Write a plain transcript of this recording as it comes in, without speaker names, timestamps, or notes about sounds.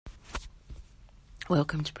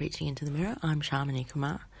Welcome to Preaching into the Mirror. I'm Shamini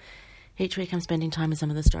Kumar. Each week I'm spending time with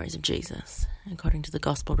some of the stories of Jesus, according to the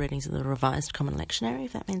Gospel readings of the Revised Common Lectionary,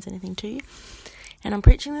 if that means anything to you. And I'm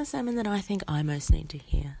preaching the sermon that I think I most need to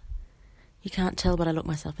hear. You can't tell, but I look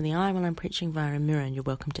myself in the eye while I'm preaching via a mirror, and you're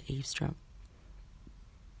welcome to eavesdrop.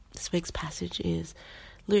 This week's passage is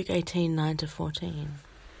Luke 18:9-14.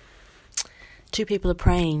 Two people are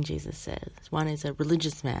praying, Jesus says. One is a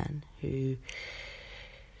religious man who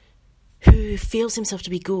feels himself to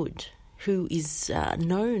be good, who is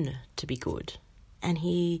known to be good. And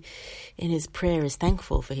he, in his prayer, is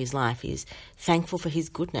thankful for his life. He's thankful for his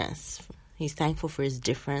goodness. He's thankful for his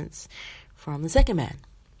difference from the second man.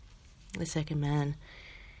 The second man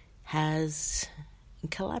has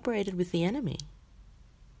collaborated with the enemy.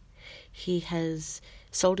 He has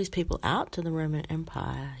sold his people out to the Roman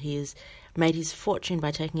Empire. He has made his fortune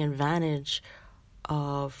by taking advantage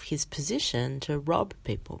of his position to rob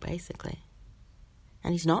people, basically.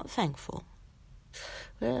 And he's not thankful.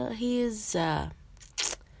 Well, he is,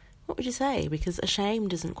 what would you say? Because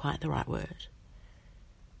ashamed isn't quite the right word.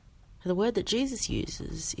 The word that Jesus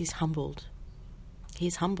uses is humbled.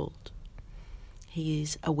 He's humbled.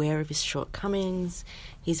 He's aware of his shortcomings.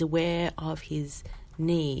 He's aware of his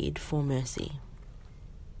need for mercy.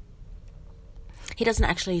 He doesn't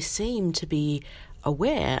actually seem to be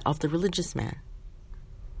aware of the religious man.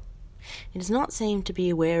 He does not seem to be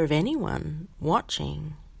aware of anyone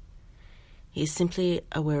watching. He is simply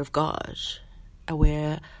aware of God,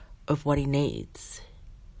 aware of what he needs,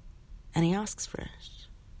 and he asks for it.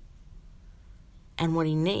 And what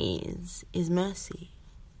he needs is mercy.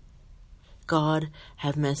 God,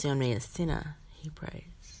 have mercy on me, a sinner, he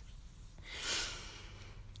prays.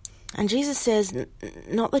 And Jesus says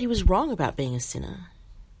not that he was wrong about being a sinner,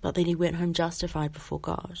 but that he went home justified before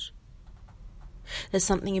God. There's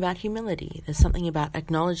something about humility. There's something about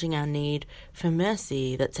acknowledging our need for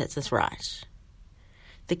mercy that sets us right.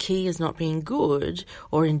 The key is not being good,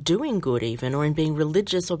 or in doing good even, or in being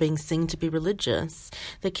religious or being seen to be religious.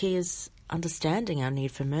 The key is understanding our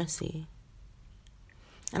need for mercy.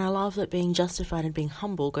 And I love that being justified and being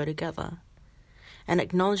humble go together. An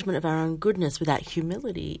acknowledgement of our own goodness without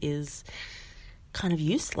humility is kind of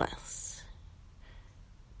useless.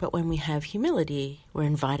 But when we have humility, we're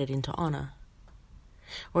invited into honour.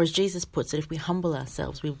 Or as Jesus puts it, if we humble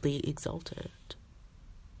ourselves, we'll be exalted.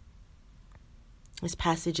 This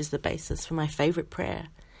passage is the basis for my favourite prayer.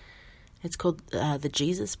 It's called the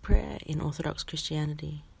Jesus Prayer in Orthodox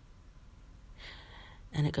Christianity.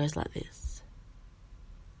 And it goes like this.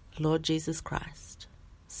 Lord Jesus Christ,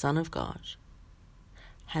 Son of God,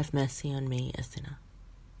 have mercy on me, a sinner.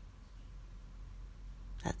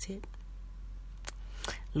 That's it.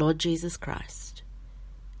 Lord Jesus Christ,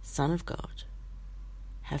 Son of God,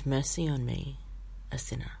 have mercy on me, a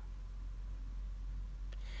sinner.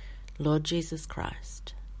 Lord Jesus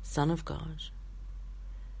Christ, Son of God,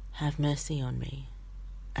 have mercy on me,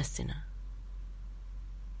 a sinner.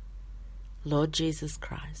 Lord Jesus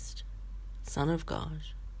Christ, Son of God,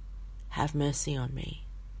 have mercy on me,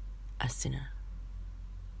 a sinner.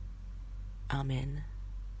 Amen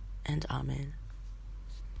and amen.